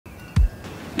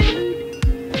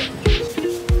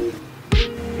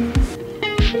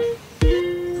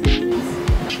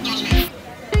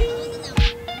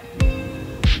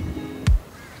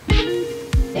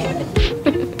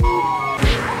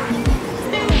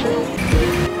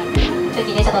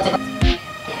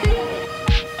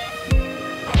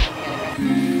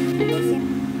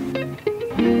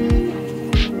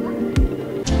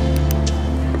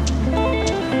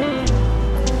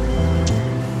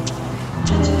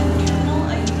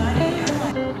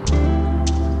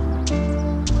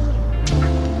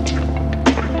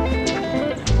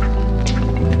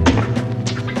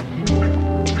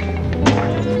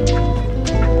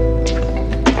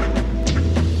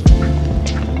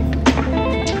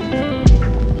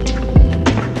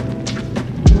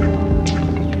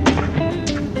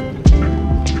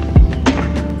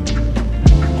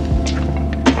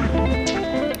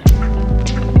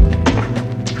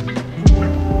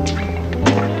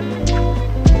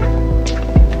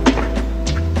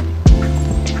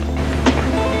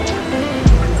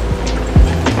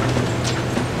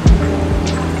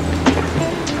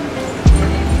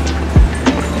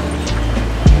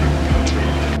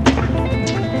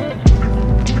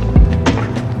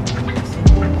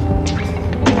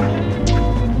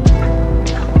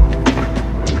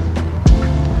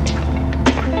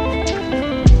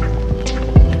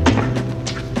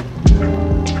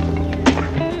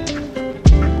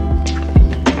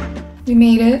We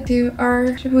made it to our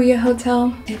Shibuya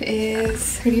hotel. It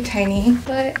is pretty tiny,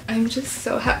 but I'm just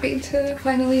so happy to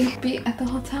finally be at the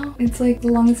hotel. It's like the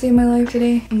longest day of my life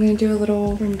today. I'm gonna do a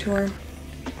little room tour.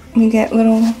 We get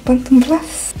little Bantam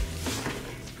Plus.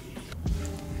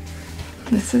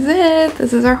 This is it.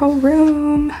 This is our whole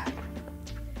room.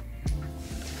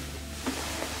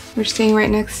 We're staying right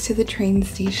next to the train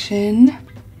station.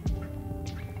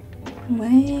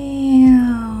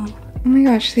 Wow. Oh my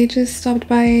gosh, they just stopped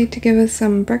by to give us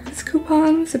some breakfast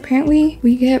coupons. Apparently,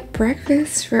 we get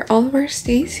breakfast for all of our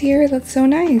stays here. That's so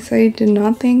nice. I did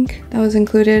not think that was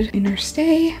included in our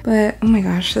stay, but oh my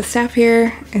gosh, the staff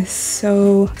here is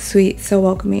so sweet, so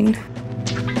welcoming.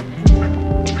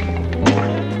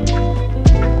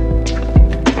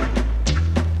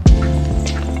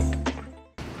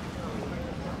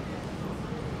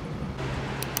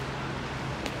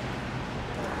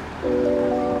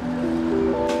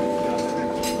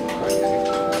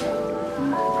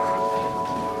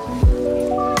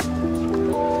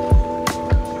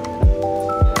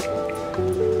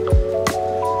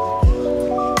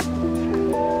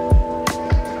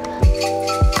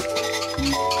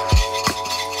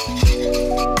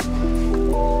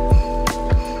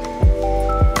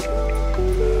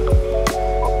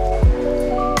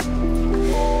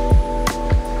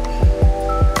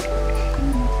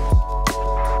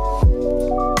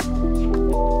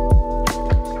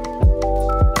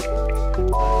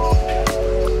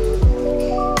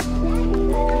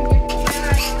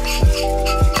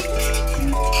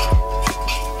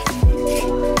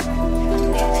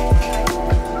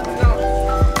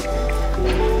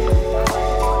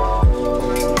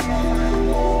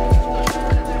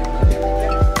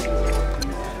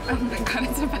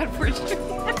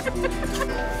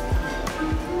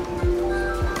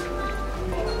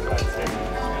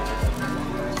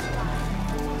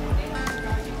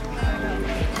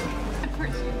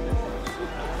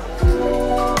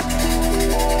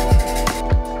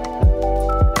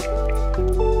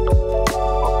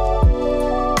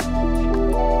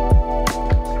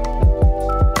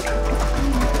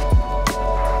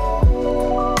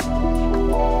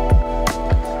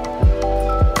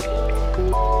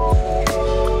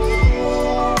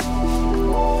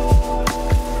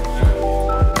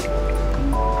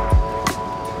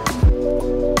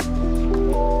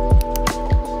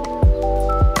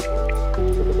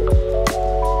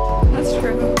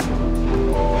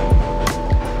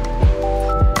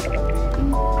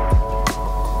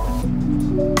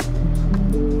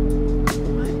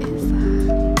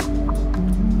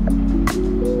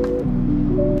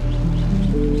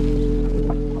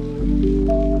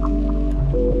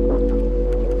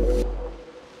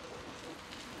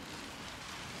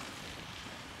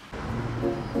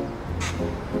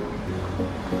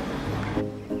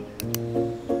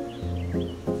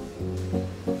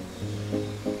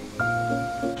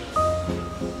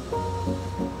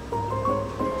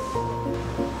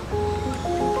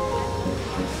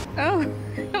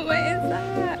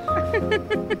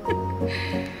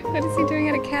 What is he doing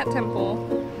at a cat temple?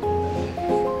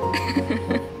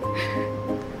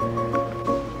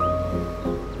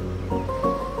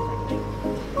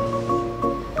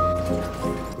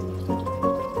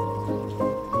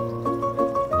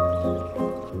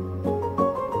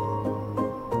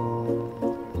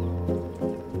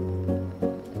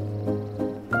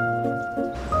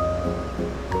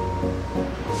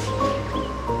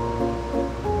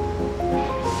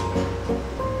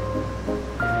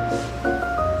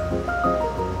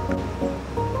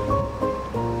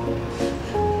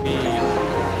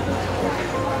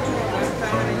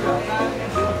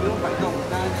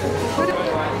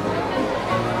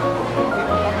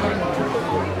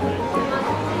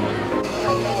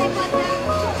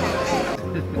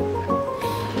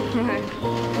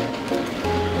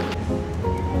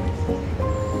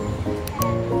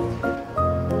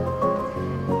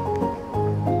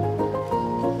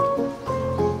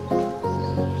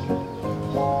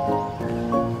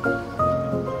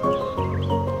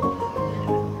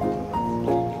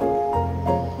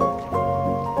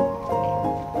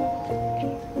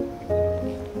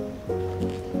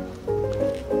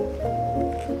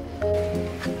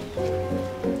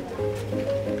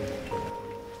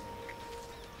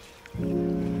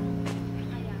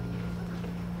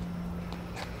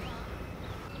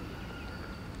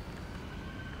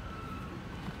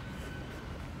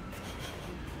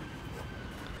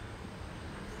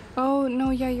 Oh,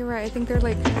 no, yeah, you're right. I think they're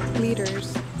like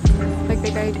leaders. Like they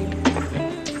guide you.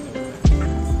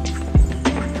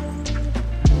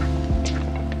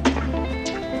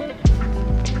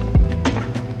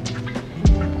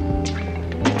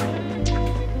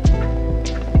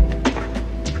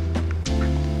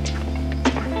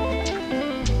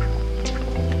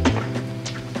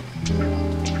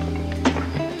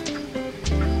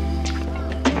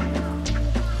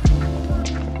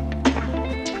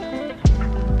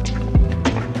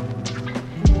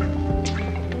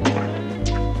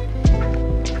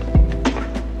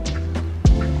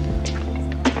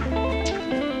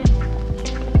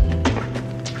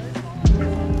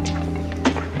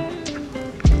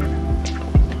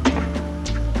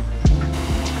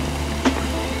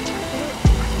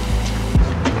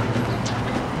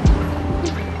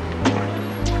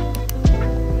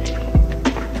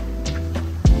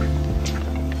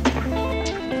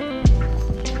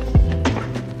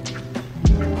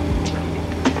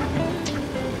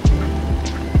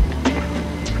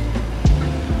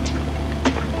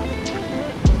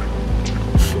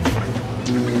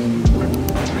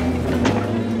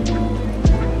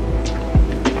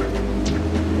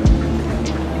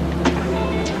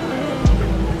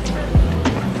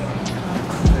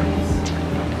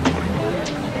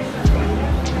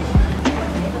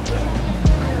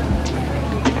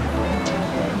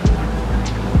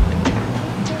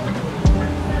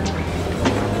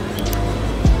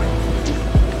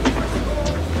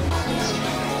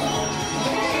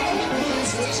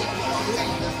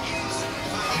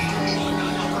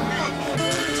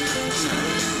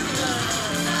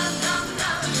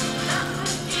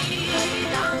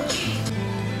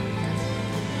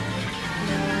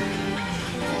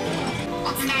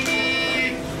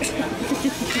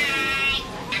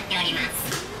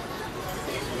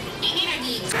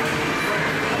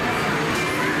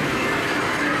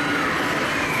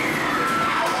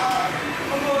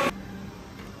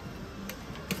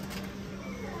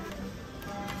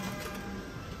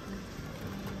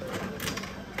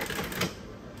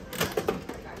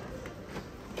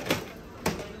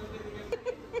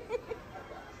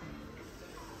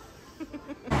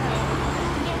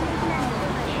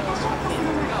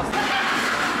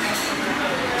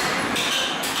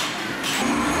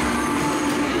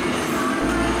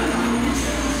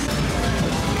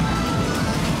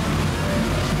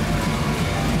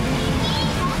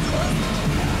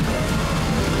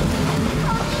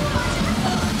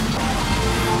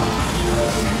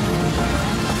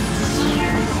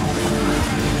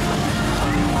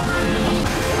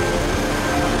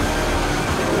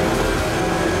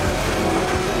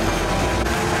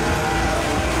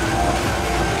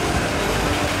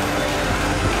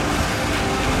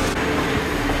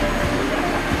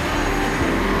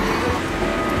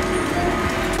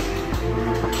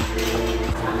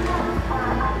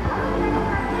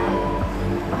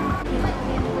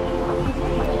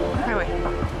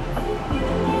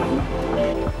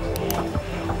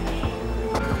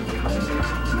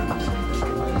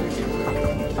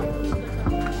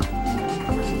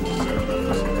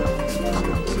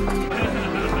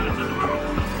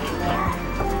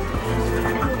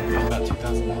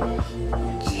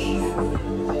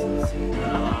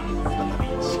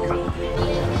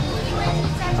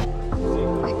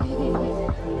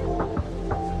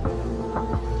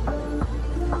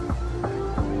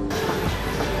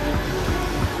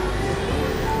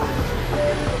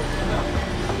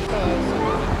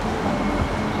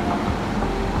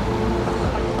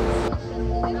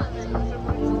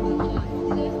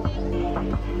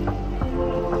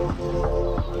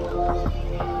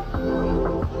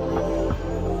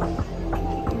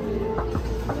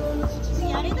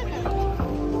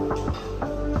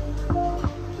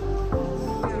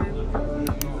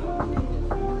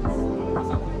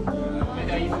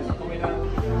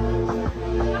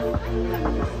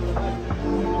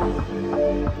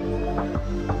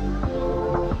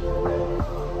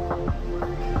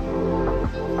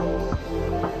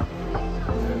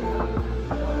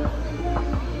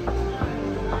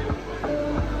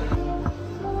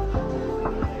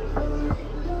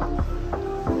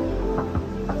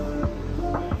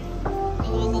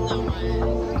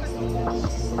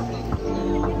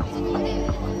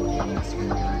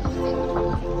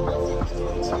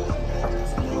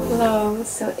 Hello,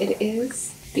 so it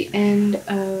is the end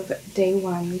of day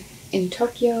one in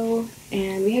Tokyo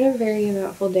and we had a very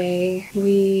eventful day.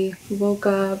 We woke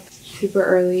up super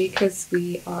early because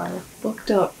we are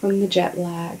booked up from the jet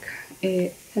lag.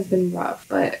 It has been rough,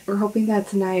 but we're hoping that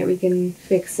tonight we can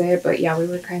fix it. But yeah, we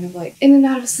were kind of like in and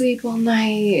out of sleep all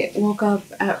night, woke up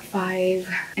at 5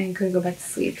 and couldn't go back to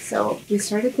sleep. So we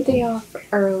started the day off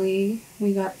early.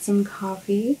 We got some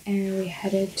coffee and we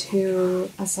headed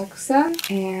to Asakusa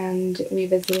and we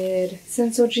visited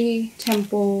Sensoji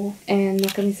Temple and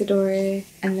Nakamisadore,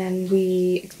 and then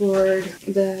we explored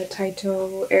the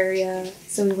Taito area.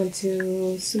 So we went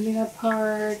to Sumida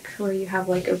Park where you have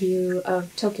like a view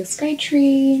of Tokyo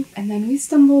Skytree, and then we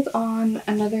stumbled on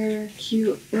another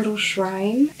cute little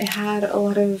shrine. It had a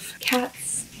lot of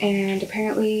cats, and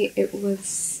apparently it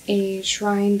was a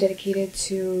shrine dedicated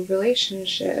to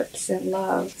relationships and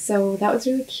love. So that was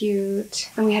really cute.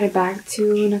 And we headed back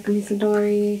to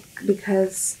Nakamisadori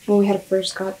because when we had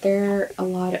first got there, a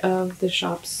lot of the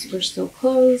shops were still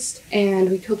closed, and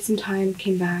we killed some time,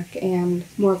 came back, and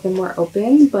more of them were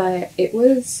open, but it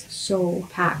was so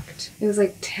packed. It was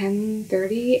like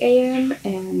 10:30 a.m.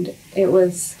 and it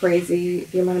was crazy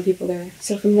the amount of people there.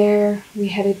 So from there we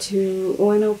headed to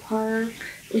Ueno Park.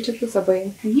 We took the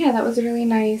subway, and yeah, that was a really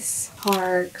nice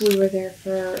park. We were there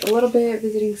for a little bit,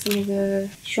 visiting some of the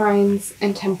shrines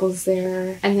and temples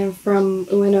there. And then from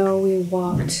Ueno, we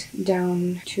walked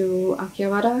down to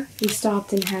Akihabara. We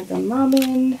stopped and had some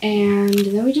ramen, and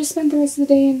then we just spent the rest of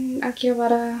the day in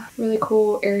Akihabara. Really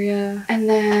cool area. And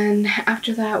then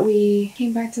after that, we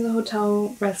came back to the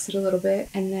hotel, rested a little bit,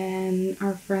 and then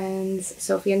our friends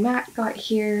Sophie and Matt got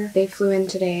here. They flew in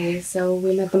today, so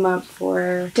we met them up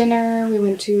for dinner. We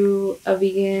went to a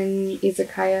vegan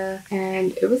izakaya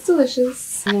and it was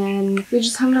delicious. And then we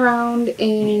just hung around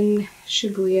in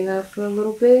Shibuya for a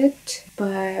little bit,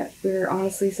 but we were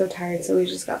honestly so tired, so we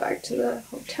just got back to the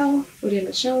hotel. We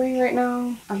didn't showering right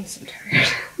now. I'm so tired.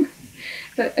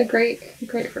 But a great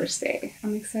first day.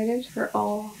 I'm excited for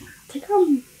all to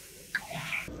come.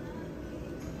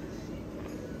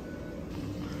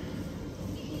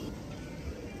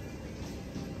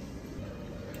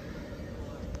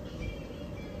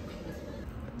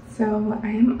 So I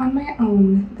am on my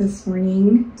own this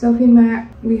morning. Sophie and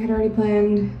Matt, we had already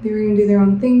planned they were gonna do their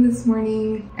own thing this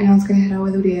morning, and I was gonna head out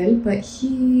with Uriel, but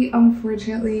he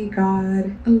unfortunately got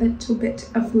a little bit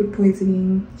of food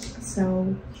poisoning,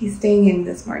 so he's staying in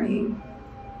this morning.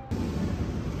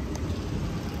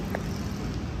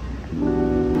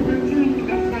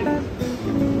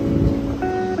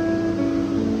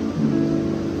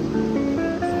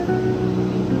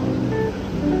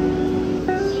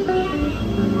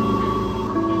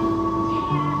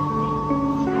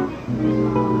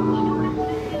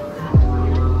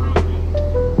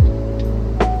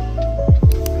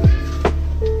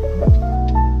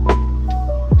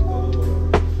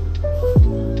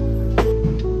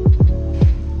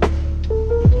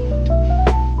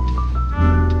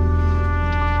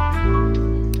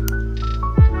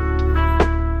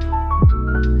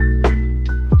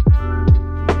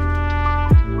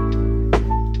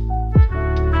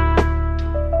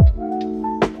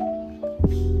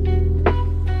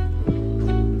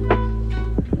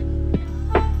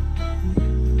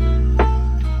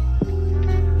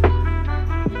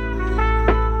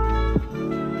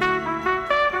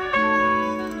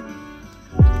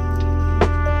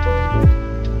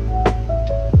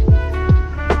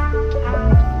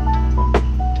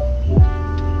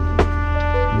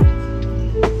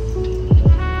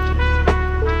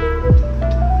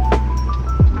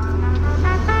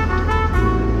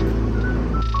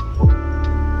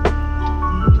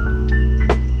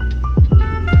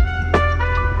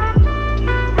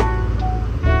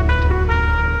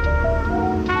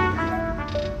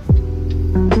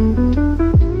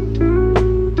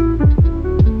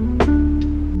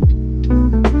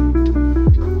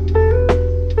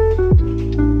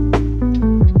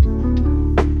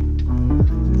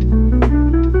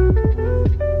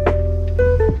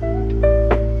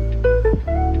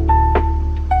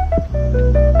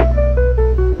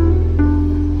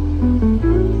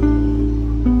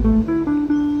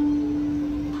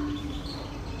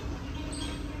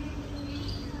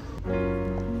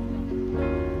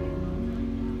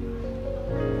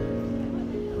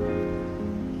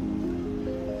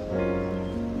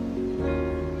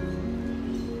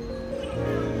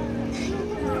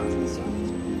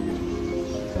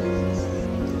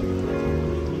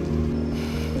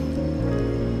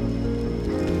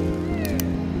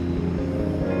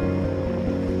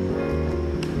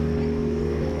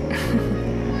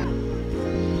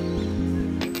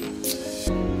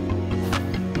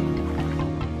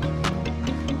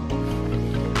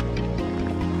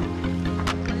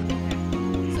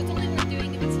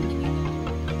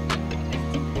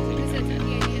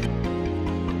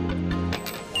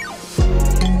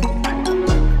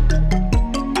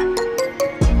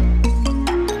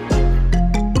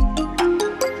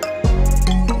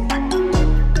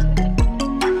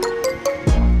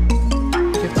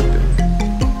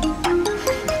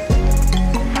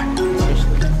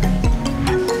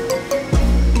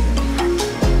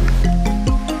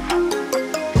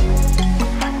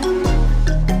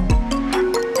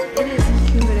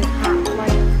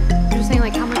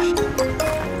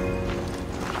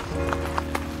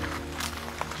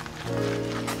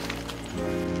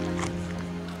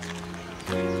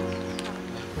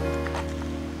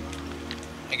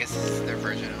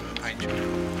 version of a pine tree.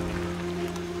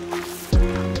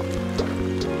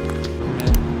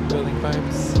 Building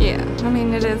vibes. Yeah, I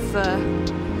mean it is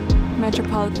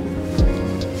Metropolitan.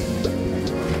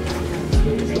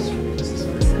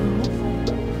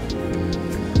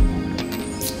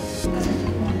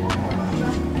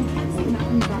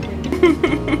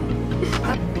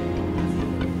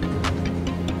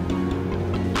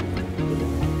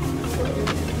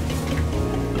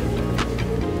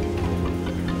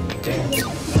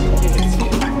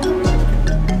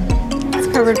 It's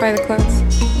covered by the clouds.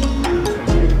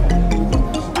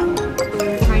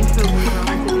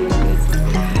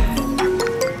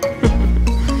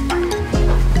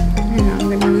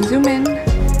 Zoom in. There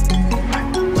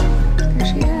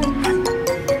she is.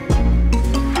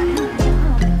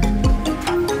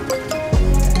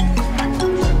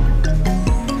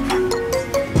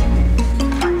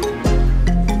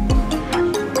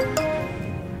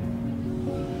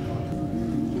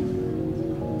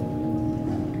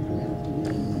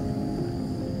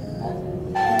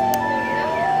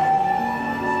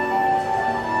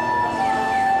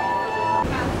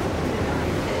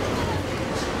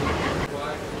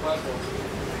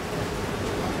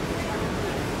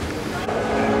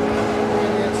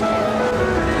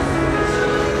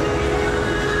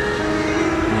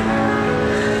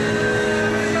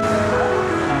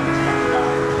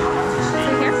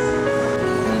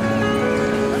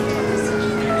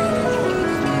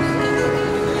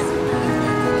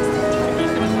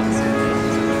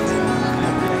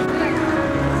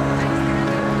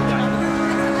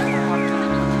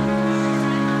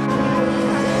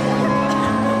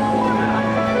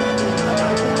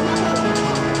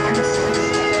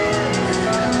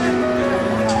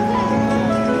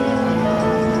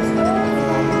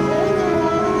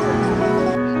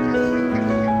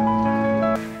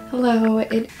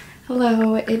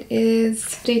 Hello, it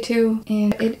is day 2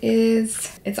 and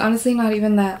it's honestly not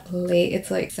even that late. It's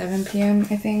like 7 p.m.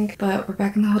 I think, but we're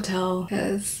back in the hotel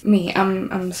because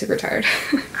I'm super tired.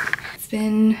 It's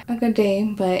been a good day,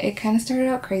 but it kind of started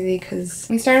out crazy because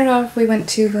we went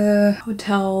to the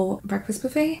hotel breakfast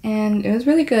buffet and it was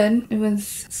really good. It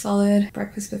was solid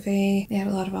breakfast buffet. They had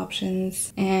a lot of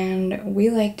options and we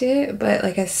liked it, but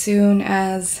like as soon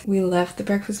as we left the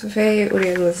breakfast buffet,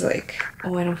 Uriel was like,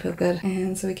 oh, I don't feel good.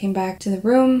 And so we came back to the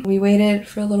room. We waited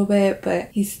for a little bit, but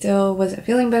he still wasn't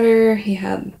feeling better. He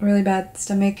had really bad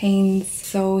stomach pains,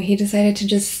 so he decided to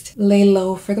just lay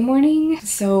low for the morning.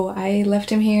 So I left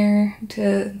him here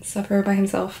to suffer by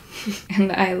himself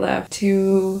and I left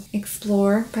to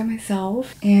explore by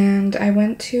myself, and I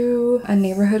went to a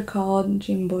neighborhood called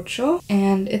Jimbocho,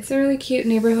 and it's a really cute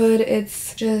neighborhood.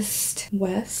 It's just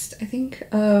west, I think,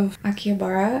 of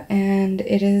Akihabara, and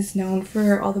it is known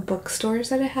for all the bookstores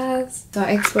that it has. So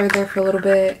I explored there for a little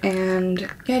bit, and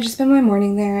yeah, I just spent my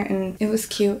morning there and it was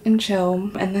cute and chill.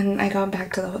 And then I got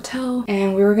back to the hotel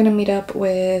and we were gonna meet up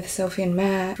with Sophie and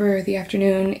Matt for the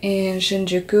afternoon in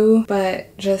Shinjuku,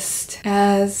 but just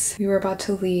as we were about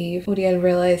to leave, Woody had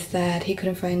realized that he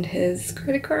couldn't find his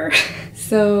credit card.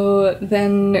 So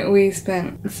then we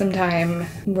spent some time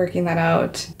working that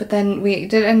out, but then we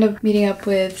did end up meeting up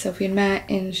with Sophie and Matt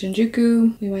in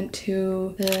Shinjuku. We went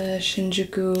to the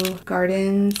Shinjuku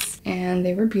Gardens and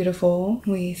they were beautiful.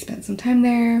 We spent some time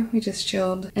there, we just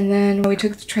chilled, and then we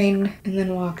took the train and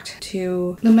then walked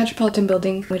to the Metropolitan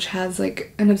building, which has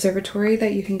like an observatory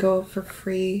that you can go for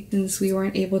free. Since we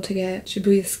weren't able to get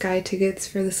Shibuya Sky tickets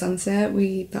for the sunset,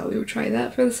 we thought we would try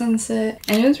that for the sunset,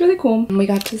 and it was really cool. We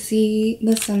got to see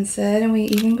the sunset and we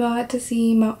even got to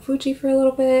see Mount Fuji for a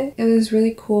little bit. It was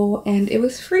really cool and it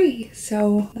was free,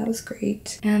 so that was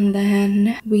great. And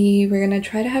then we were gonna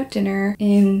try to have dinner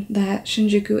in that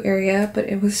Shinjuku area, but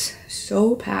it was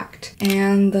so packed,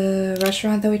 and the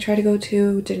restaurant that we tried to go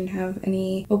to didn't have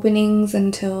any openings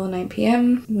until 9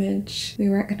 p.m, which we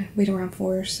weren't gonna wait around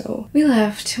for, so we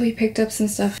left. We picked up some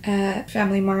stuff at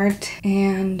Family Mart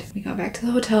and we got back to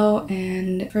the hotel,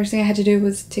 and first thing I had to do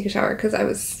was take a shower because I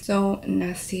was so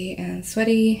nasty and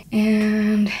sweaty.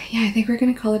 And yeah, I think we're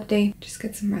gonna call it a day, just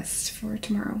get some rest for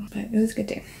tomorrow, but it was a good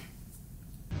day.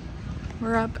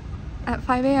 We're up at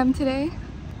 5 a.m. today.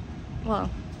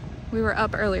 Well, we were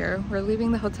up earlier. We're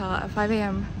leaving the hotel at 5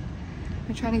 a.m.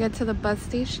 We're trying to get to the bus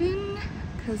station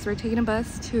because we're taking a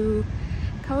bus to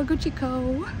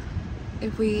Kawaguchiko,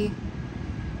 if we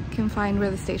can find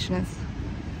where the station is.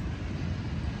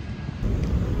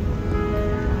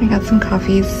 I got some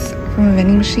coffees from a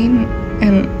vending machine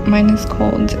and mine is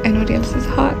cold and Odiel's is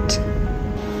hot.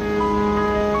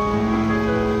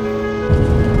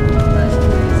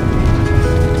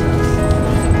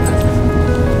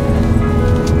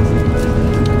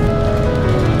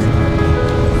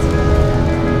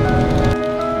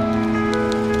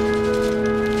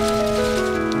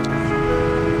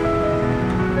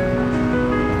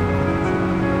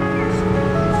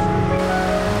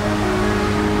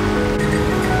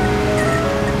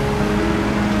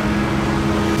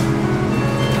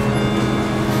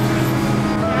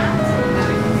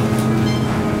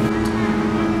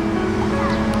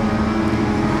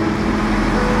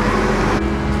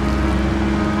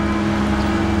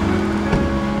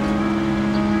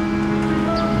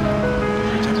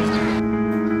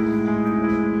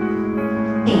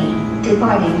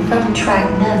 from track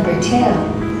number 2.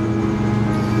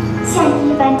 下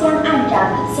一班将按照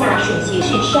以下顺序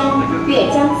至山月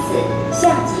江寺、下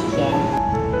吉田。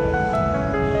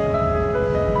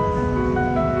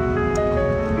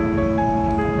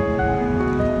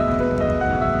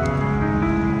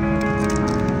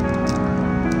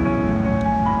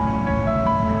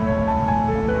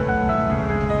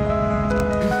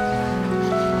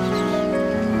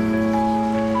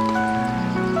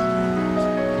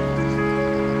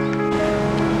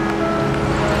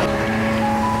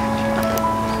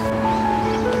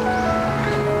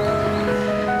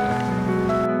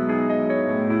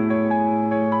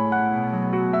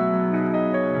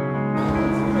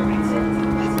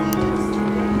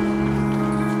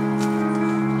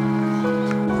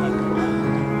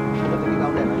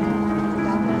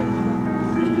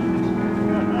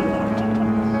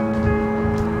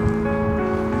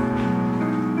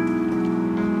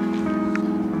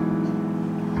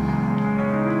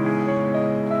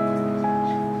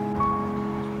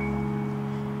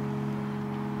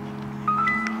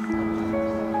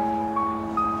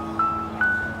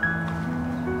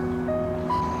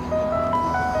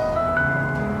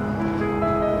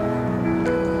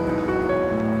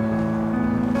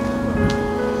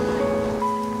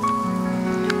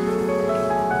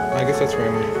 I guess that's where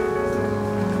I went.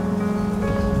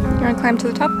 You want to climb to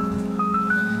the top?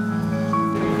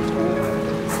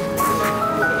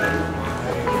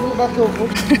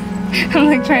 I'm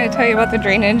like trying to tell you about the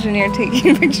drainage and you're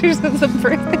taking pictures of the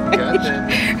bridge.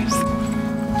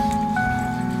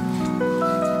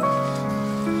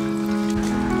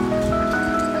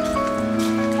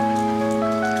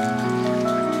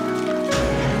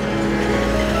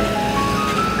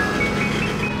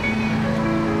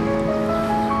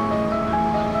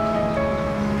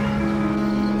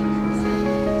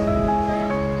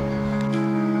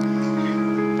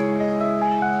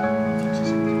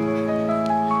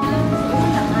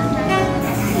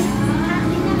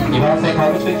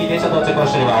 Kawaguchiko 駅電車到着を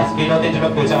しております。黄色点字ブ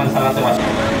ロック内側まで下がってます。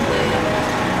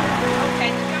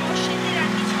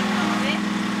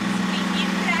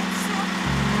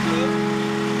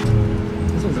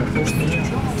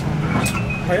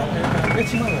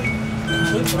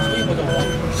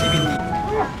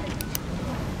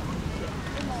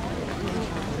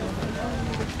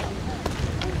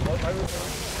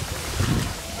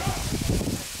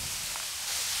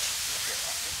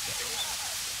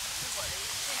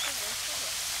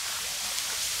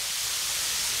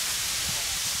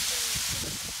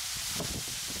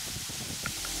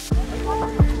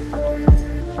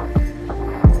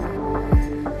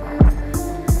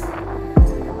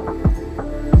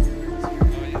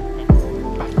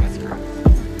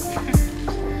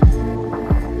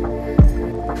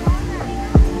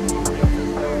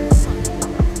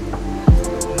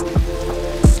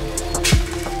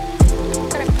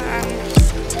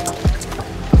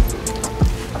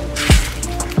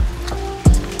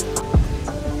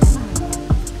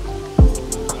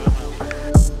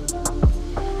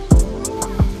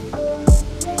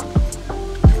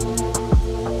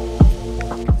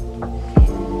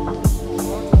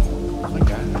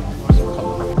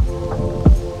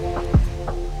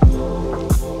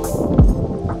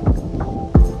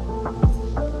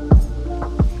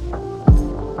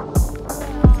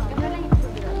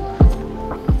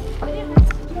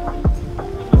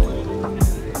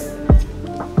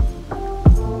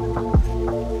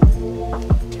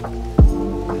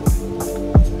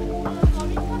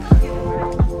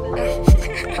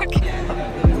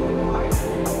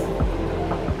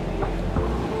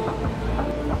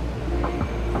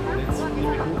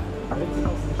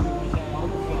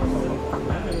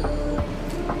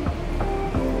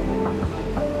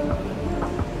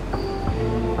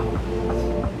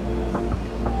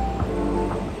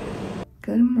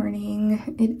 Good morning.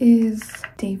 It is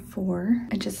day 4.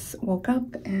 I just woke up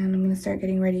and I'm gonna start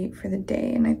getting ready for the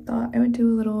day, and I thought I would do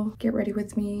a little get ready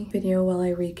with me video while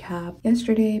I recap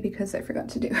yesterday because I forgot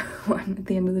to do one at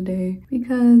the end of the day,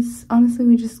 because honestly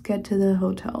we just get to the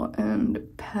hotel and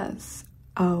pass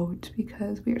out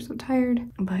because we are so tired.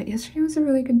 But yesterday was a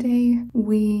really good day.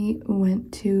 We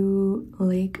went to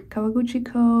Lake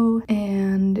Kawaguchiko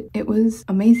and it was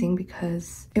amazing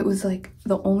because it was like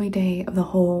the only day of the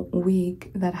whole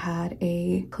week that had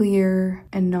a clear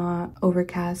and not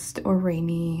overcast or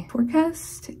rainy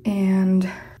forecast, and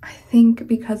I think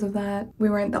because of that, we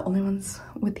weren't the only ones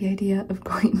with the idea of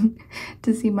going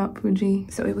to see Mount Fuji.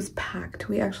 So it was packed.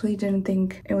 We actually didn't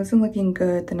think it wasn't looking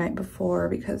good the night before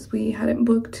because we hadn't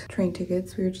booked train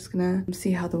tickets. We were just gonna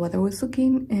see how the weather was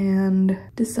looking and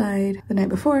decide the night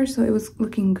before. So it was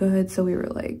looking good. So we were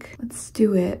like, let's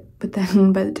do it. But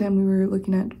then by the time we were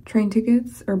looking at train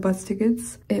tickets or bus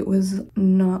tickets, it was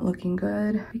not looking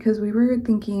good because we were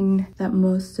thinking that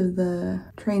most of the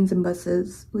trains and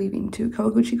buses leaving to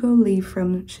Kawaguchiko leave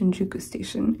from Shinjuku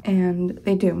station, and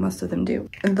they do, most of them do.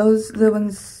 And the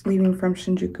ones leaving from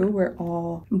Shinjuku were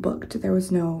all booked. There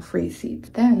was no free seats.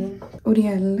 Then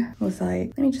Uriel was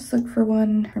like, let me just look for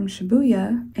one from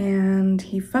Shibuya, and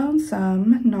he found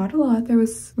some, not a lot, there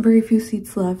was very few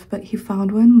seats left, but he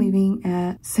found one leaving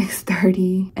at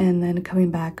 6:30 and then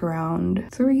coming back around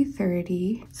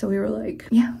 3:30. So we were like,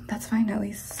 yeah, that's fine, at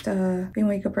least we can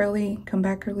wake up early, come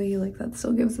back early, like that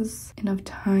still gives us enough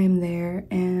time there,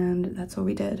 and that's what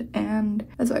we did, and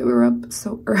that's why we were up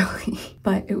so early.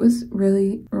 But it was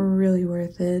really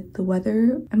worth it. The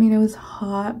weather, I mean, it was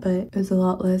hot, but it was a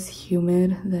lot less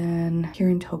humid than here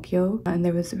in Tokyo, and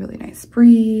there was a really nice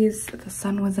breeze, the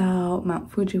sun was out,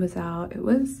 Mount Fuji was out. It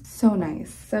was so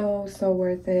nice, so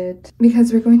worth it,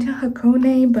 because we're going to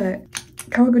Hakone, but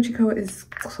Kawaguchiko is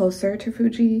closer to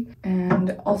Fuji,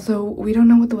 and also we don't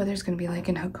know what the weather's gonna be like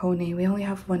in Hakone. We only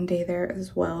have one day there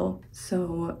as well,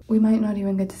 so we might not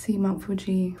even get to see Mount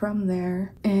Fuji from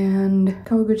there. And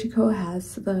Kawaguchiko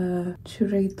has the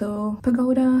Chureito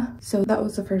Pagoda, so that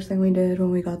was the first thing we did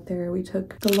when we got there. We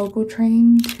took the local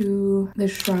train to the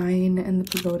shrine and the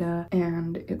pagoda,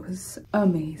 and it was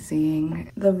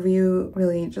amazing. The view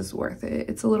really just worth it.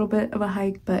 It's a little bit of a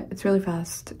hike, but it's really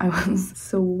fast. I was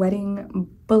sweating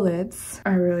bullets.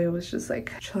 I really was just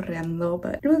like chorreando,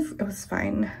 but it was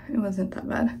fine. It wasn't that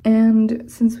bad. And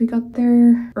since we got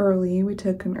there early, we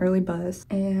took an early bus,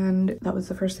 and that was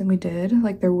the first thing we did.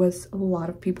 Like, there was a lot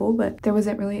of people, but there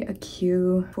wasn't really a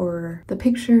queue for the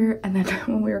picture. And then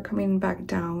when we were coming back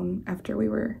down after we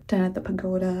were done at the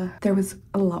pagoda, there was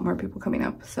a lot more people coming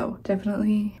up, so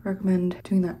definitely recommend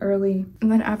doing that early. And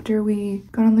then after we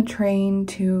got on the train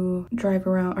to drive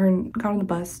around, or got on the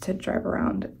bus to drive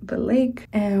around the lake,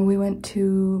 and we went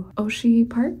to Oshi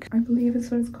Park, I believe is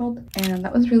what it's called, and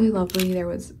that was really lovely. There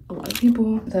was a lot of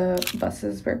people. The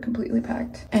buses were completely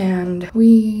packed, and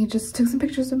we just took some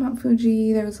pictures of Mount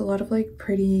Fuji. There was a lot of like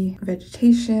pretty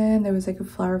vegetation. There was like a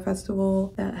flower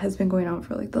festival that has been going on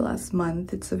for like the last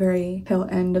month. It's the very tail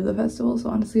end of the festival, so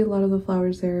honestly a lot of the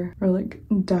flowers there are like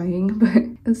dying,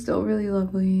 but it's still really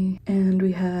lovely. And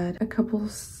we had a couple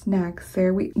snacks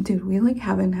there. We like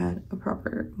haven't had a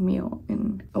proper meal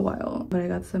in a while, but I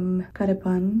got some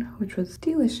karepan, which was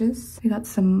delicious. We got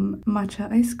some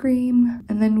matcha ice cream,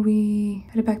 and then we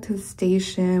headed back to the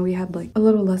station. We had like a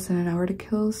little less than an hour to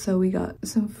kill, so we got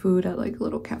some food at like a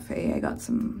little cafe. I got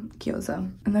some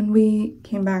gyoza, and then we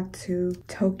came back to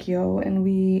Tokyo, and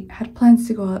we had plans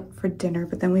to go out for dinner,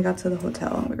 but then we got to the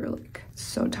hotel and we were like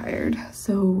so tired,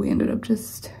 so we ended up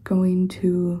just going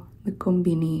to the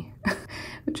kombini,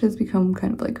 which has become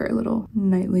kind of like our little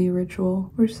nightly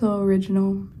ritual. We're so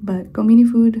original, but kombini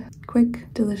food,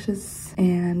 quick, delicious,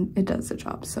 and it does the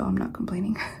job, so I'm not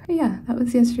complaining. But yeah, that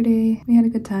was yesterday. We had a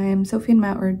good time. Sophie and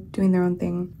Matt were doing their own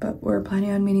thing, but we're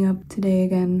planning on meeting up today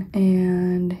again,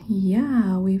 and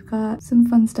yeah, we've got some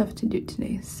fun stuff to do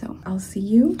today, so I'll see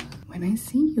you when I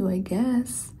see you, I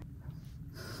guess.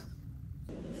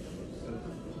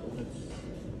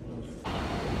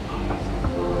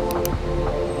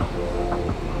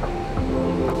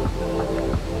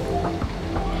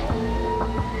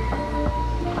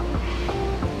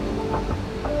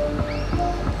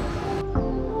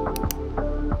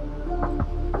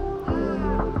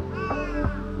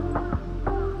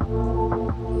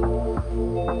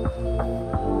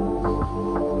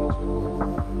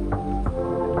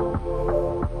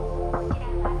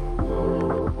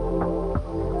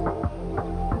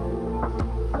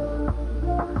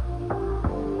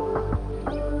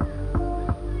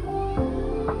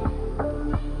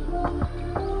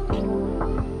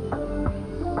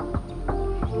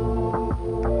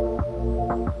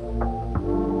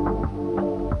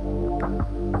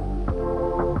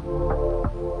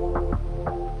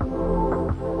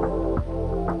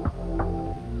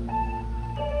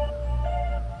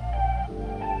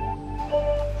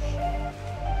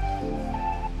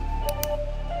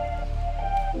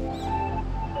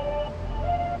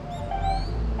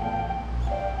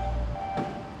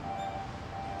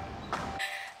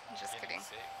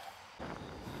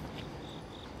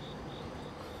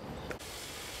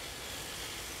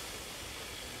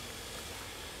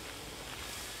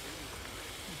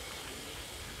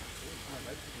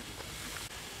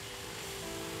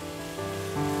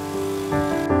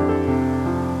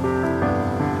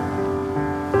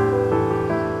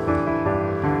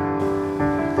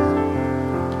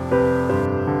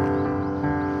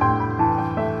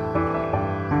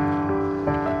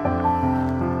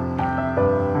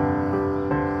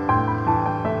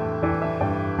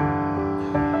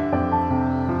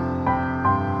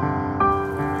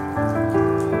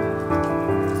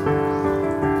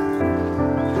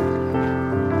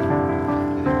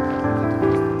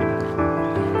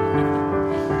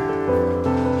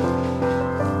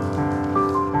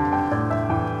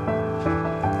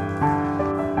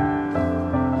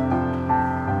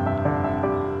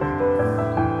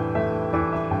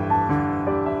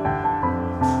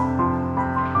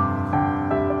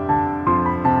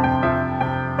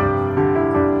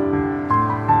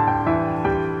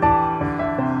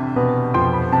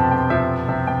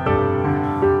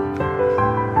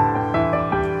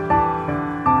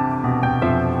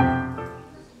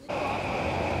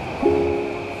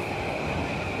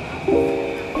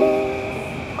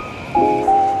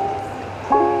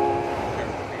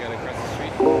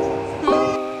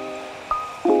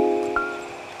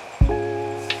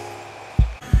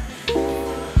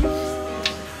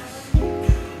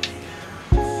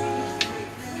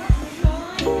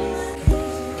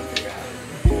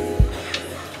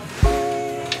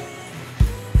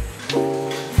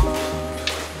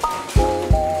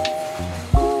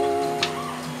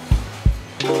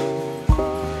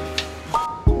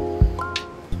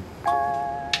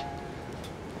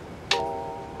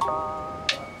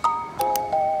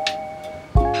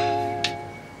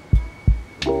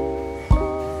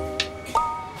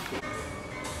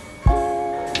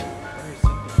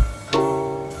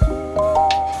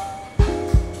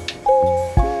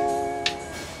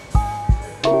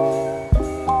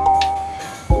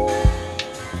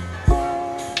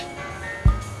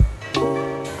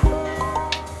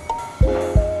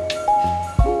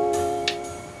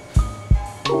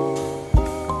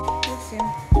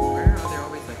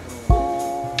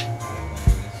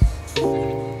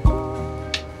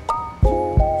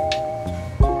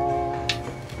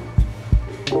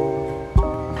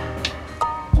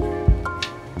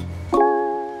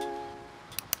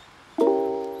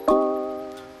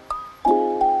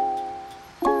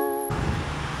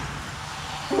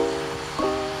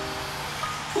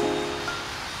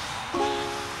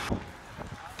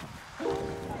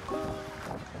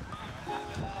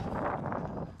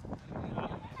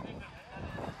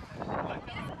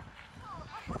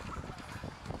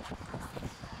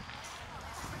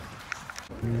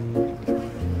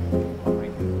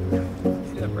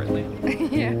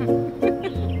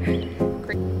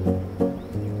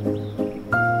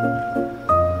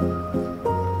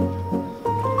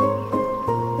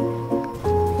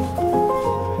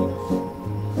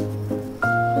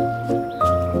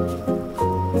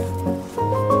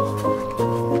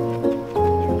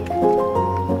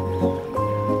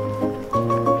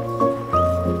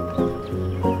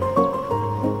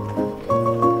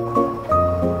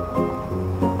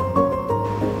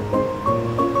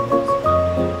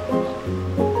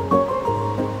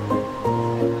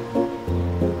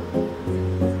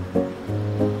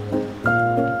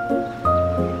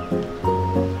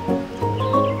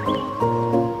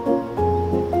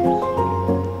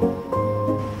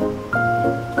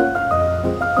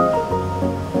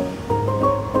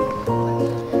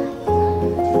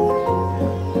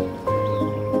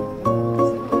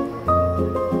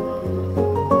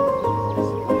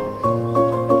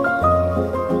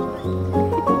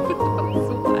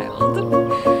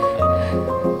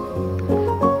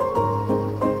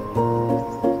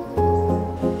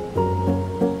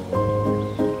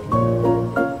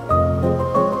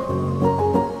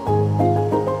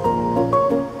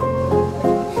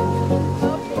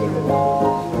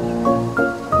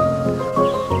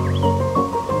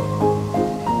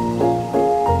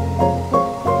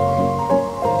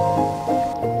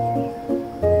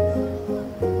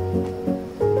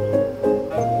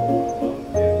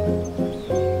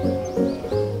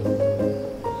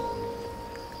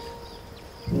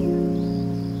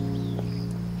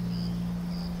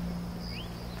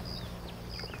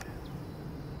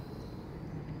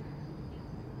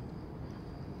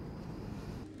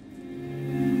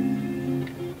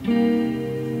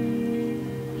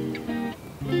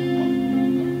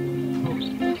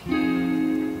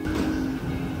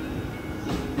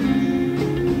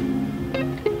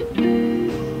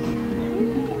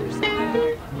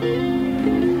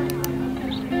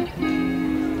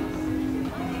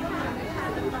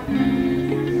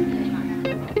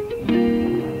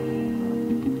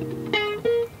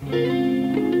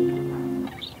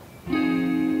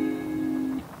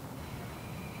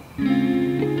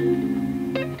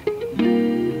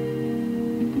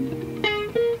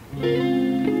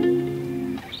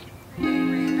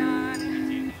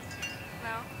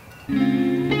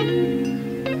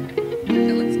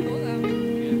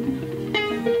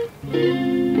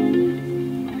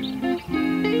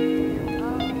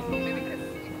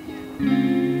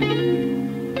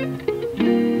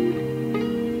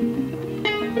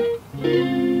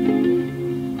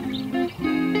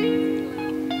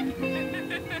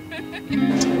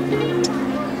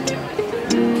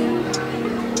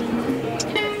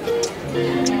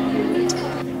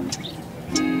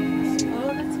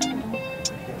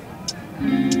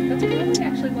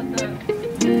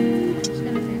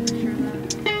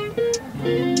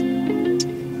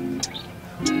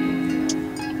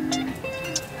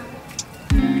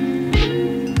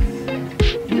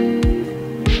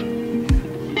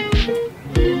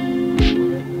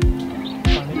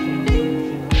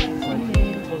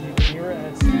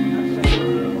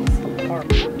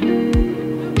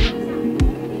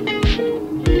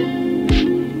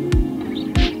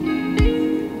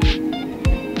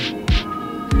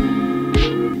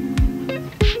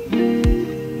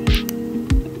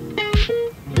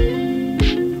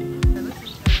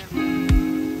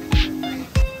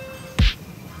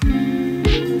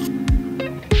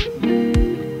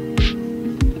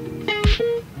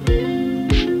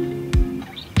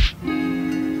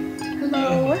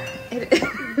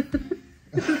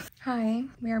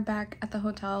 We are back at the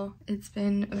hotel. It's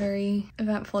been a very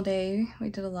eventful day. We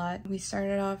did a lot. We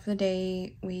started off the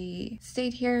day, we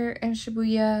stayed here in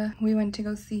Shibuya. We went to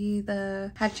go see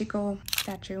the Hachiko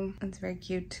statue. It's very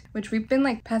cute, which we've been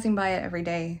like passing by it every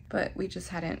day, but we just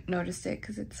hadn't noticed it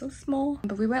because it's so small.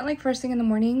 But we went like first thing in the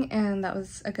morning, and that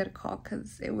was a good call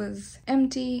because it was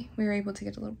empty. We were able to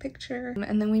get a little picture,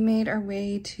 and then we made our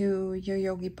way to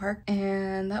Yoyogi Park,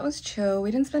 and that was chill.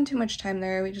 We didn't spend too much time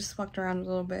there. We just walked around a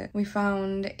little bit. We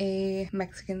found a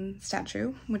Mexican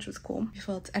statue, which was cool. We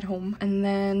felt at home. And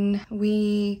then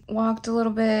we walked a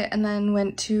little bit and then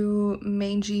went to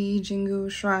Meiji Jingu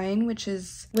Shrine, which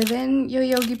is within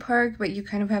Yoyogi Park, but you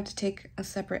kind of have to take a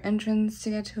separate entrance to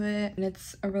get to it. And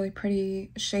it's a really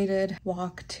pretty shaded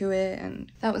walk to it,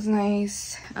 and that was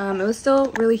nice. It was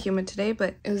still really humid today,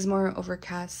 but it was more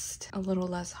overcast, a little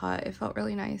less hot. It felt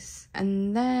really nice.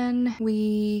 And then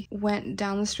we went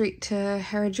down the street to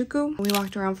Harajuku. We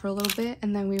walked around for a little bit,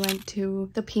 and then we went to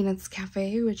the Peanuts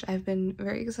Cafe, which I've been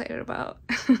very excited about.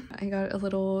 I got a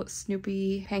little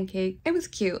Snoopy pancake. It was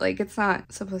cute. Like, it's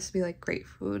not supposed to be like great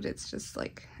food. It's just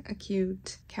like a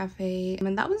cute cafe.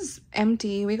 And that was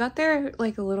empty. We got there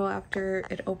like a little after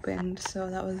it opened, so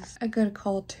that was a good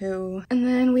call too. And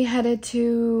then we headed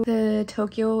to the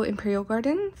Tokyo Imperial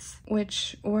Gardens,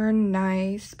 which were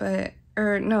nice, but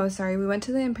no, sorry, we went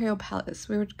to the Imperial Palace.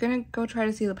 We were gonna go try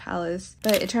to see the palace,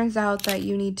 but it turns out that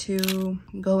you need to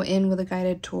go in with a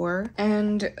guided tour,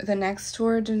 and the next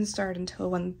tour didn't start until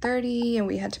 1:30, and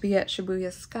we had to be at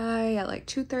Shibuya Sky at like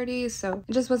 2:30, so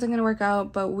it just wasn't gonna work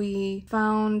out. But we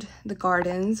found the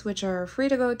gardens, which are free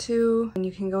to go to, and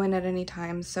you can go in at any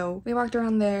time, so we walked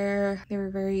around there. They were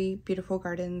very beautiful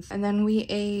gardens, and then we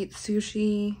ate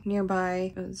sushi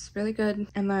nearby. It was really good.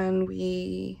 And then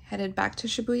we headed back to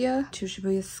Shibuya, to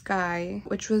Shibuya Sky,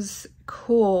 which was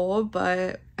cool,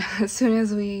 but as soon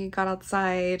as we got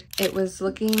outside, it was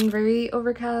looking very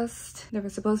overcast. There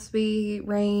was supposed to be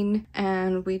rain,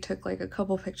 and we took like a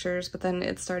couple pictures, but then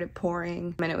it started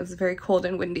pouring, and it was very cold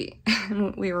and windy,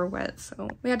 and we were wet, so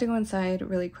we had to go inside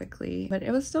really quickly. But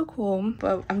it was still cool.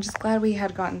 But I'm just glad we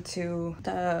had gotten to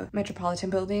the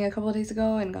Metropolitan building a couple of days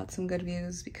ago and got some good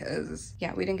views, because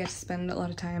yeah, we didn't get to spend a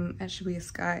lot of time at Shibuya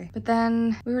Sky. But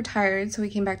then we were tired, so we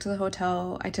came back to the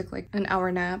hotel. I took like an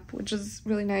hour nap, which was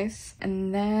really nice.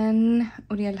 And then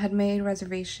Uriel had made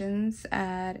reservations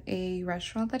at a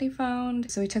restaurant that he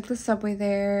found, so we took the subway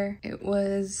there. It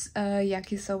was a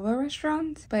yakisoba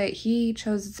restaurant, but he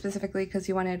chose it specifically because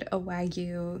he wanted a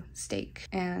Wagyu steak,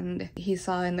 and he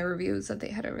saw in the reviews that they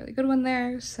had a really good one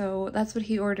there, so that's what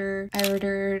he ordered. I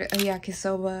ordered a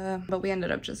yakisoba, but we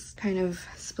ended up just kind of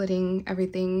splitting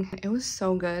everything. It was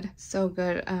so good, so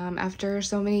good. After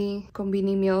so many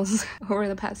konbini meals over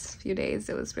the past few days,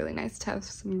 it was really nice to have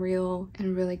some real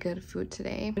and really good food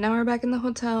today. But now we're back in the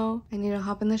hotel. I need to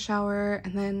hop in the shower,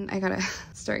 and then I gotta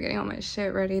start getting all my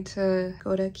shit ready to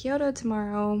go to Kyoto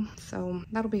tomorrow, so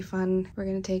that'll be fun. We're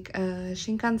gonna take a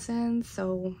Shinkansen,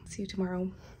 so see you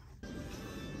tomorrow.